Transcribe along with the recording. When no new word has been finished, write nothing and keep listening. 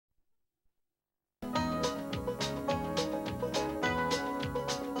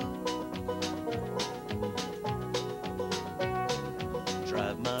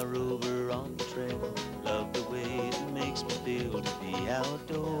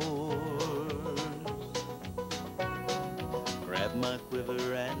Grab my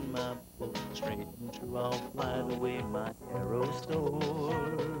quiver and my bow, straight and true I'll fly the way my arrow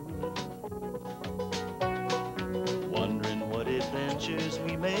soars. Wondering what adventures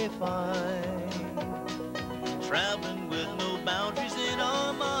we may find, traveling with no boundaries in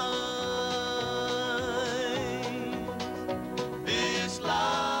our minds. This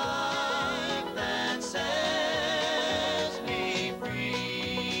life that sets me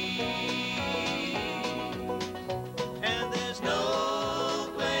free, and there's no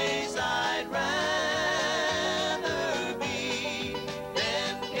place I'd rather be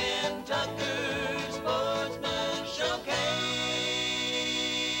than Kentucky's Sportsman Showcase.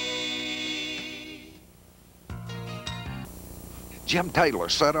 Jim Taylor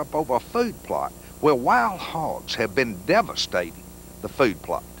set up over a food plot. Well, wild hogs have been devastating the food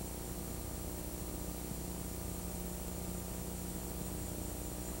plot.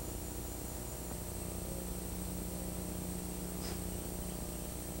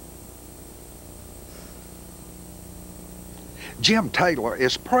 Jim Taylor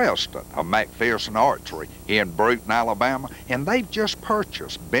is president of McPherson Archery in Brewton, Alabama, and they've just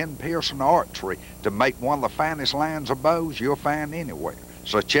purchased Ben Pearson Archery to make one of the finest lines of bows you'll find anywhere.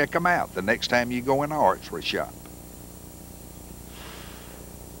 So check them out the next time you go in an archery shop.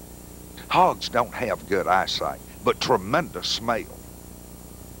 Hogs don't have good eyesight, but tremendous smell.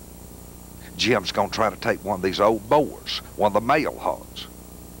 Jim's gonna try to take one of these old boars, one of the male hogs.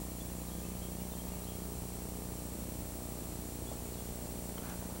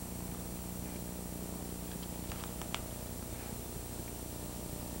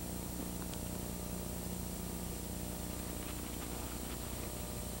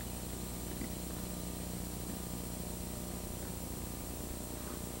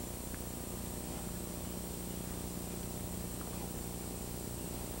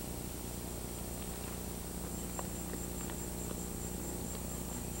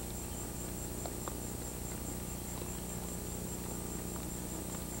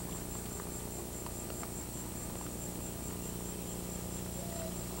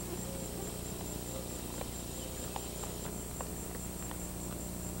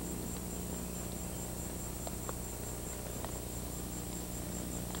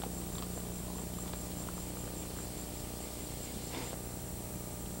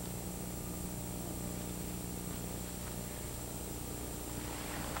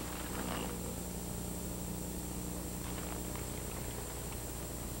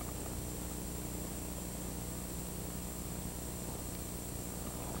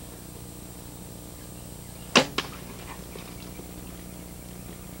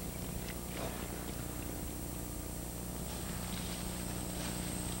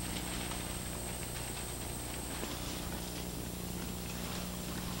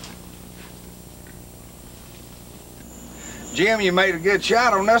 Jim, you made a good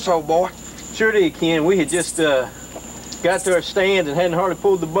shot on this old boy. Sure did, Ken. We had just got to our stands and hadn't hardly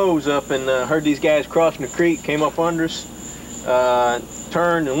pulled the bows up and heard these guys crossing the creek, came up under us,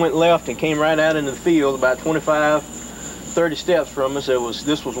 turned and went left and came right out into the field about 25, 30 steps from us.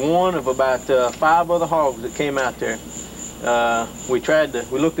 This was one of about 5 other hogs that came out there. We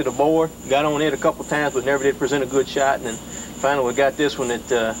looked at a boar, got on it a couple times, but never did present a good shot. And then finally we got this one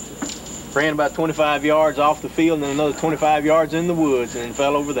that ran about 25 yards off the field and then another 25 yards in the woods and then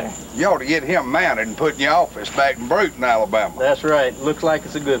fell over there. You ought to get him mounted and put in your office back in Brewton, Alabama. That's right. Looks like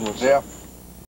it's a good one. Yeah.